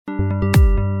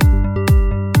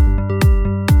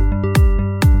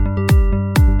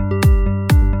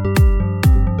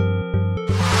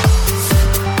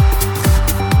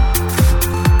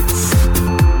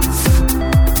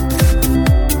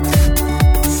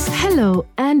Hello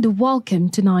and welcome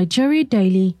to Nigeria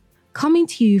Daily, coming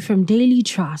to you from Daily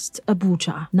Trust,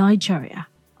 Abuja, Nigeria.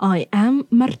 I am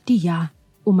Martia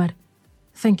Umar.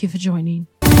 Thank you for joining.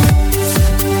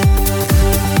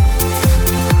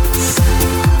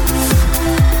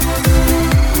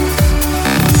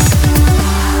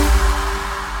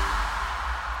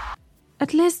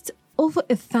 At least over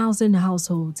 1,000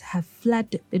 households have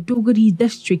fled the Doguri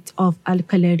district of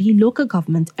Alkaleri local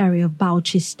government area of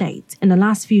Bauchi state in the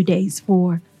last few days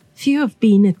for fear of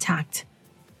being attacked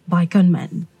by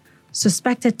gunmen.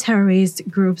 Suspected terrorist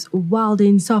groups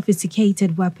wielding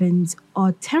sophisticated weapons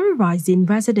are terrorizing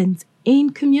residents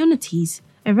in communities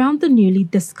around the newly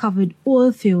discovered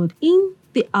oil field in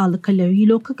the Alkaleri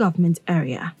local government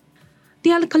area. The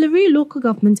Alkaleri local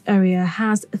government area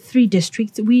has 3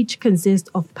 districts which consist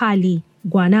of Pali,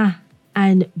 Guana,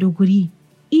 and Doguri,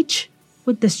 each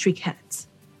with district heads.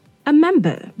 A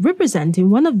member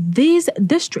representing one of these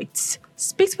districts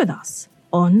speaks with us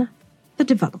on the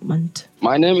development.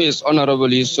 My name is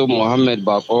Honorable Yusuf Mohammed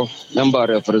Bako, member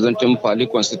representing Pali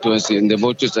constituency in the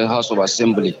Bauchi State House of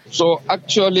Assembly. So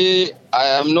actually, I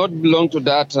am not belong to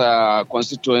that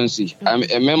constituency. I'm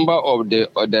a member of the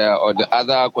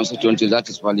other constituency, that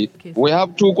is Pali. Okay. We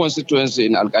have 2 constituencies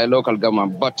in Alkaleri local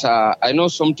government, but I know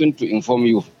something to inform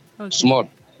you. Okay. Small.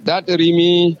 That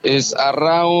Rimi is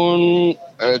around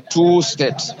 2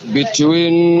 states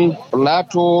between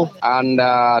Plateau and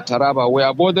Taraba. We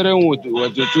are bordering with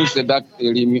the 2 states that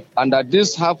Rimi. And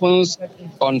this happens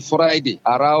on Friday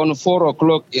around 4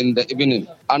 o'clock in the evening.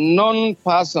 Unknown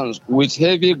persons with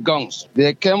heavy guns,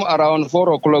 they came around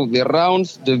 4 o'clock, they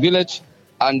round the village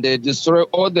and they destroy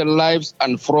all the lives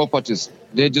and properties.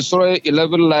 They destroy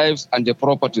 11 lives and the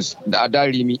properties, the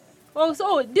other Rimi. Oh,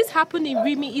 so this happened in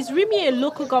Rimi. Is Rimi a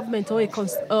local government or a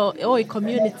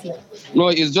community? No,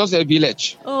 it's just a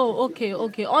village. Oh,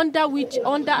 okay. Under which?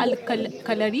 Under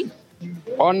Alkaleri?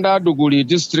 Under Duguri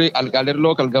district, Alkaleri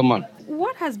local government.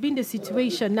 What has been the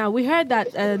situation now? We heard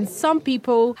that some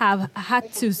people have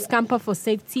had to scamper for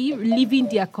safety, leaving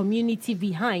their community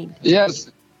behind. Yes.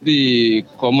 The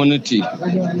community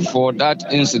for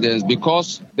that incident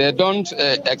because they don't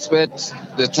expect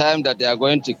the time that they are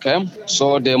going to come,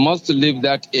 so they must leave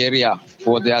that area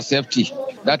for their safety.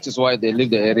 That is why they leave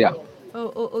the area.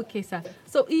 Oh, okay, sir.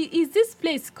 So is this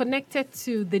place connected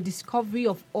to the discovery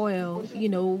of oil? You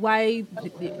know, why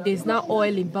there's now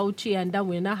oil in Bauchi and then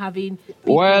we're not having...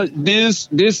 people? Well, this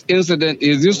incident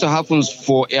is used to happen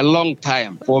for a long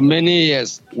time, for many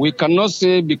years. We cannot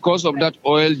say because of that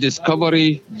oil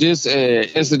discovery, this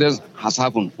incident has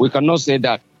happened. We cannot say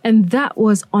that. And that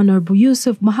was Honorable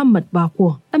Yusuf Mohammed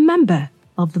Bako, a member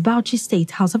of the Bauchi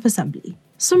State House of Assembly.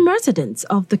 Some residents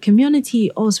of the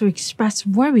community also expressed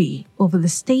worry over the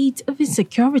state of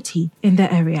insecurity in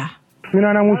the area. My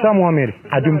name is Musa Mohammed.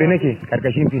 I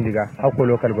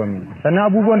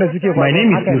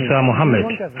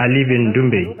live in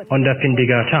Dumbe, under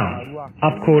Findiga town,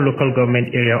 Apko local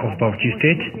government area of Bauchi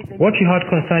state. What you heard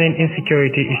concerning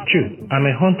insecurity is true. I'm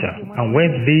a hunter, and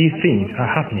when these things are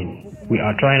happening, we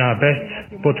are trying our best,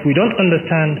 but we don't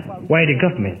understand why the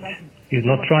government is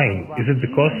not trying. Is it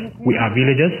because we are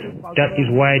villagers? That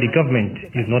is why the government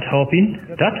is not helping.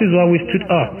 That is why we stood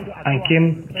up and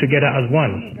came together as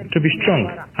one to be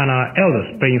strong, and our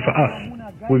elders praying for us.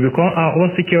 We become our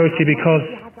own security because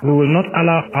we will not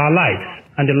allow our lives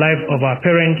and the lives of our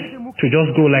parents to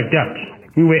just go like that.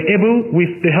 We were able,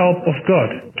 with the help of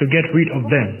God, to get rid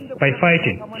of them by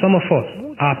fighting. Some of us,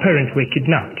 our parents were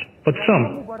kidnapped, but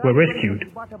some were rescued,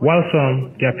 while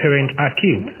some, their parents are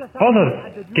killed.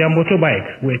 Others, their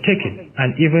motorbikes were taken,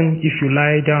 and even if you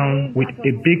lie down with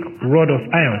a big rod of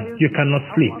iron, you cannot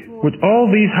sleep. With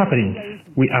all these happenings,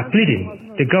 we are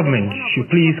pleading the government should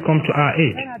please come to our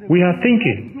aid. We are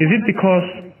thinking, is it because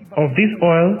of this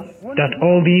oil that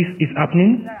all this is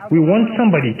happening? We want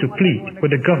somebody to plead with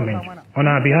the government on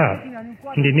our behalf.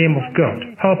 In the name of God,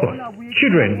 help us.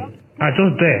 Children are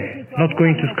just there, not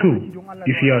going to school.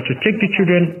 If you are to take the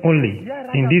children only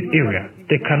in this area,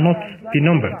 they cannot be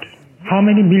numbered. How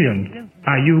many millions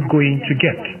are you going to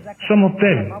get? Some of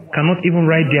them cannot even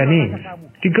write their names.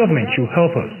 The government should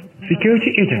help us.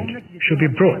 Security agents should be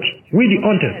brought. We the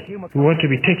hunters, we want to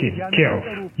be taken care of.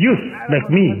 Youth like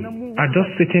me are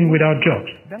just sitting without jobs.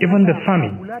 Even the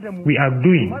farming we are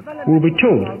doing, we will be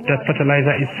told that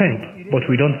fertilizer is sent, but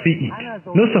we don't see it.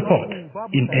 No support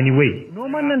in any way.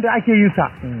 My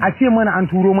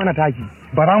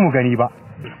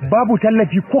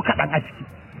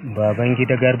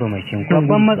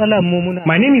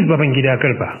name is Babangida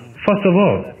Garba. First of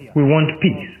all, we want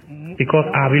peace because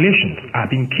our relations are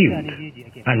being killed.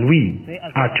 and we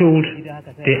are told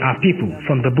they are people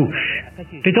from the bush.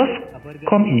 They just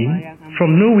come in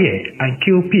from nowhere and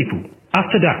kill people.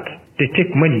 After that, they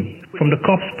take money from the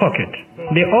cops' pocket.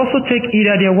 They also take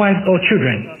either their wives or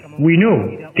children. We know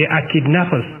they are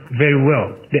kidnappers very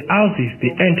well. The houses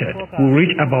they entered will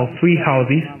reach about 3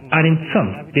 houses, and in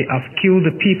some, they have killed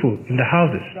the people in the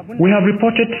houses. We have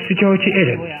reported security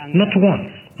agents, not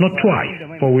once, not twice,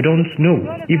 but we don't know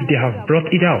if they have brought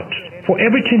it out. For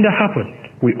everything that happened,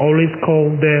 we always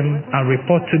call them and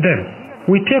report to them.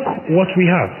 We take what we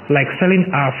have, like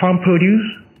selling our farm produce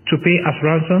to pay as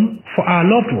ransom for our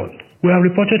loved ones. We have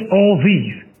reported all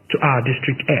these to our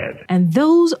district heads. And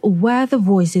those were the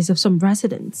voices of some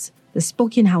residents. The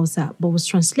spoken Hausa, but was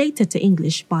translated to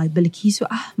English by Bilkisu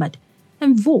Ahmed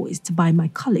and voiced by my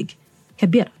colleague,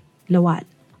 Kabir Lawal.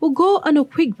 We'll go on a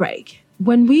quick break.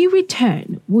 When we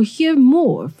return, we'll hear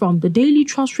more from the Daily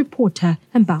Trust reporter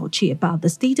in Bauchi about the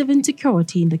state of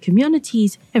insecurity in the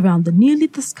communities around the newly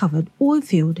discovered oil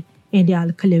field in the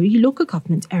Alkaleri local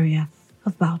government area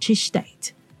of Bauchi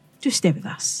State. Do stay with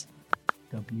us.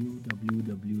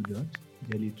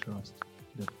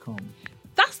 www.dailytrust.com.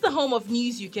 That's the home of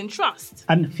news you can trust.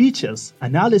 And features,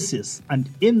 analysis, and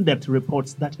in-depth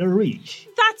reports that are rich.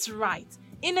 That's right.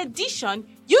 In addition,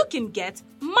 you can get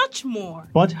much more.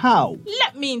 But how?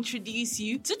 Let me introduce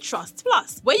you to Trust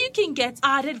Plus, where you can get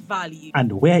added value.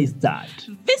 And where is that?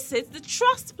 Visit the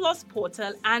Trust Plus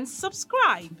portal and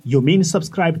subscribe. You mean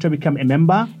subscribe to become a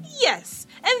member? Yes,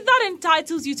 and that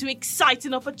entitles you to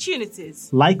exciting opportunities.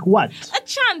 Like what? A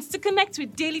chance to connect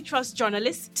with Daily Trust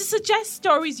journalists to suggest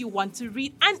stories you want to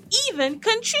read and even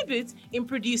contribute in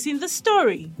producing the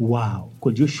story. Wow.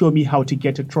 Could you show me how to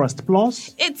get a Trust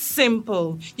Plus? It's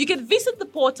simple. You can visit the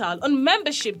portal on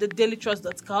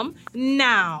membership.dailytrust.com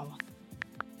now.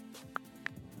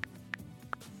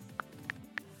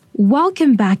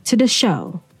 Welcome back to the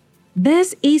show.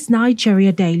 This is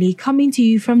Nigeria Daily, coming to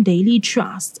you from Daily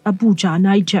Trust, Abuja,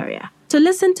 Nigeria. To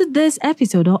listen to this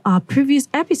episode or our previous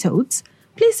episodes,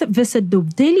 please visit the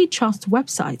Daily Trust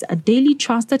website at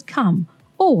dailytrust.com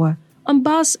or on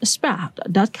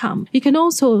buzzsprout.com. You can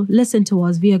also listen to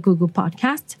us via Google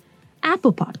Podcasts,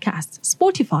 Apple Podcasts,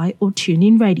 Spotify, or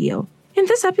TuneIn Radio. In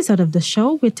this episode of the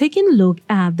show, we're taking a look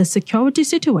at the security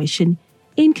situation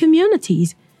in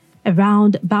communities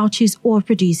around Bauchi's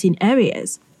oil-producing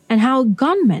areas and how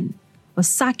gunmen were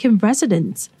sacking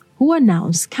residents who are now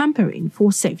scampering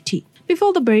for safety.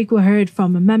 Before the break, we heard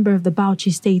from a member of the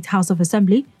Bauchi State House of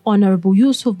Assembly, Honorable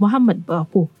Yusuf Muhammad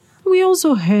Bako. We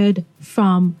also heard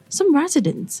from some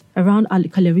residents around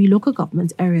Alkaleri local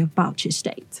government area of Bauchi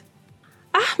State.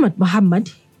 Ahmed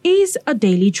Muhammad is a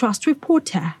Daily Trust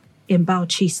reporter in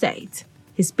Bauchi State.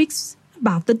 He speaks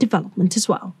about the development as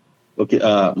well. Okay,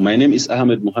 my name is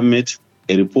Ahmed Muhammad,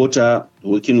 a reporter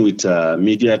working with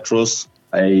Media Trust.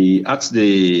 I asked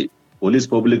the police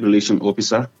public relation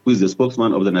officer, who is the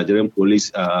spokesman of the Nigerian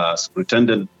police,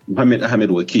 Superintendent Muhammad Ahmed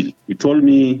Wakil. He told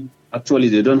me, actually,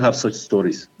 they don't have such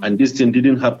stories. And this thing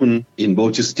didn't happen in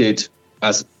Bauchi State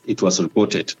as it was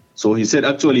reported. So he said,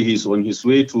 actually, he's on his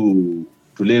way to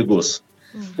Lagos.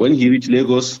 When he reached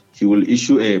Lagos, he will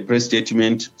issue a press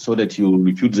statement so that he will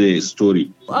refute the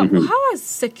story. How has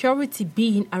security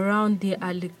been around the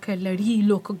Alkaleri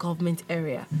local government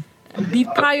area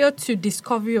prior to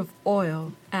discovery of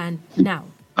oil and now?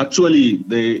 Actually,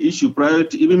 the issue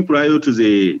even prior to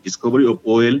the discovery of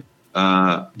oil,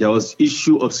 there was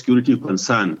issue of security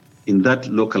concern in that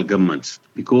local government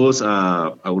because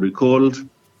I recall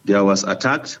there was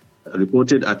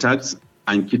reported attacks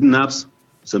and kidnaps.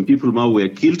 Some people now were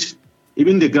killed.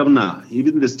 Even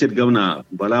the state governor,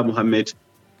 Bala Muhammad,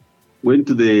 went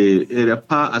to the area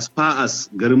as far as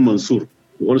Garim Mansour,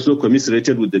 who also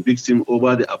commiserated with the victim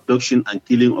over the abduction and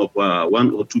killing of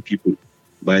 1 or 2 people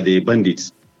by the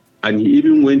bandits. And he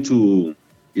even went to,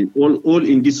 all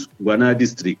in this Wana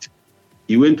district,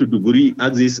 he went to Duguri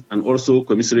axis and also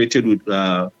commiserated with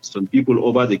some people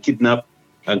over the kidnap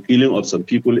and killing of some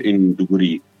people in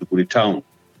Duguri town.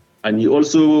 And he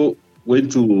also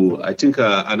went to, I think,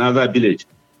 another village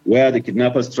where the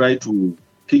kidnappers tried to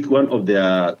pick one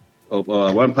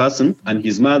person, and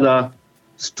his mother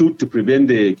stood to prevent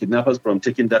the kidnappers from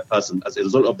taking that person. As a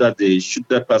result of that, they shoot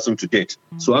that person to death.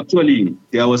 So actually,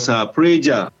 there was a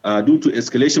pressure due to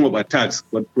escalation of attacks.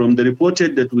 But from the report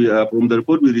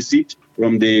we received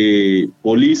from the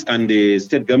police and the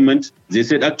state government, they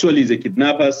said actually the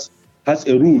kidnappers has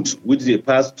a route which they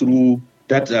pass through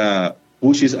that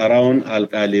bushes around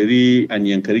Alkaleri and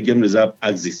Yankari Game Reserve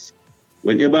axis.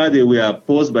 Whenever they were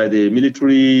posed by the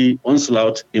military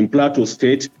onslaught in Plateau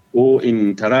State or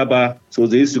in Taraba, so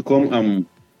they used to come and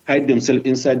hide themselves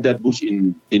inside that bush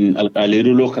in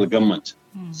Alkaleri local government.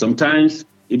 Sometimes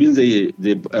even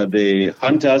the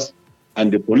hunters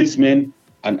and the policemen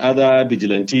and other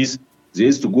vigilantes, they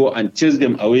used to go and chase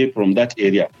them away from that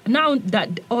area. Now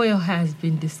that oil has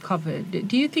been discovered,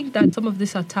 do you think that some of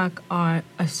these attacks are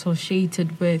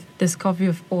associated with discovery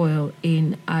of oil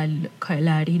in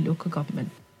Alkaleri local government?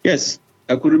 Yes.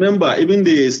 I could remember even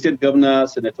the state governor,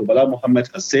 Senator Bala Mohammed,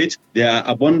 has said there are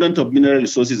abundant of mineral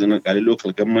resources in Alkaleri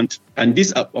local government, and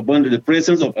the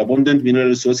presence of abundant mineral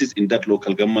resources in that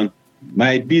local government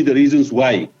might be the reasons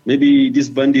why maybe these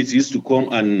bandits used to come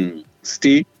and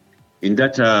stay in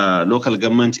that local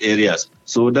government areas.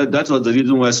 So that was the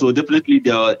reason why. So definitely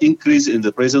there are increase in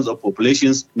the presence of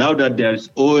populations. Now that there's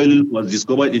oil was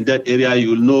discovered in that area,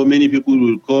 you will know many people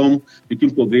will come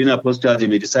looking for greener pastures. They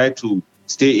may decide to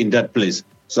stay in that place.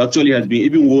 So actually has been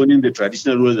even warning the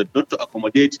traditional rulers that not to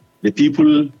accommodate the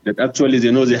people that actually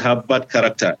they know they have bad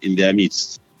character in their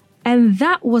midst. And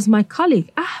that was my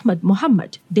colleague Ahmed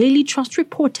Mohammed, Daily Trust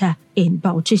reporter in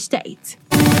Bauchi State.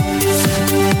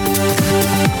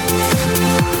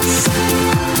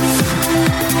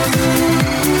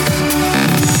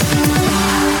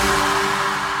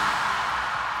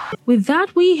 With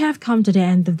that, we have come to the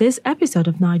end of this episode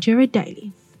of Nigeria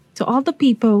Daily. To all the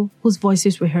people whose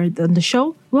voices were heard on the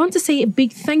show, we want to say a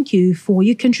big thank you for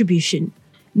your contribution.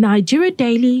 Nigeria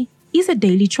Daily is a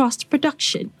Daily Trust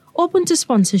production, open to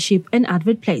sponsorship and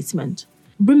advert placement.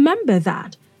 Remember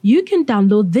that you can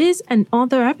download this and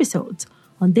other episodes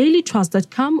on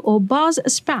dailytrust.com or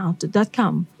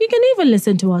buzzsprout.com. You can even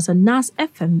listen to us on NAS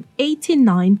FM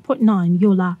 89.9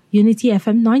 Yola, Unity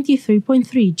FM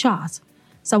 93.3 Jos,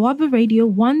 Sawaba Radio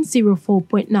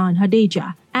 104.9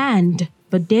 Hadeja, and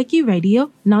Badeki Radio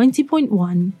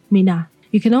 90.1 Mina.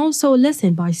 You can also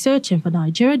listen by searching for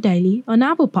Nigeria Daily on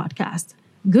Apple Podcast,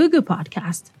 Google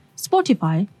Podcast,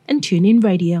 Spotify, and TuneIn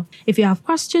Radio. If you have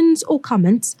questions or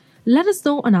comments, let us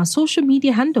know on our social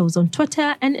media handles on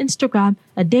Twitter and Instagram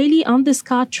at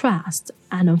Daily_Trust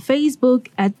and on Facebook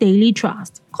at Daily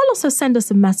Trust. Call us or send us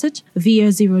a message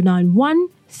via 091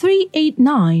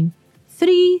 389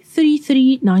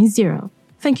 33390.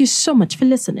 Thank you so much for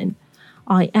listening.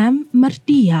 I am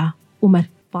Mardia Umar.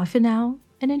 Bye for now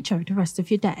and enjoy the rest of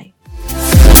your day.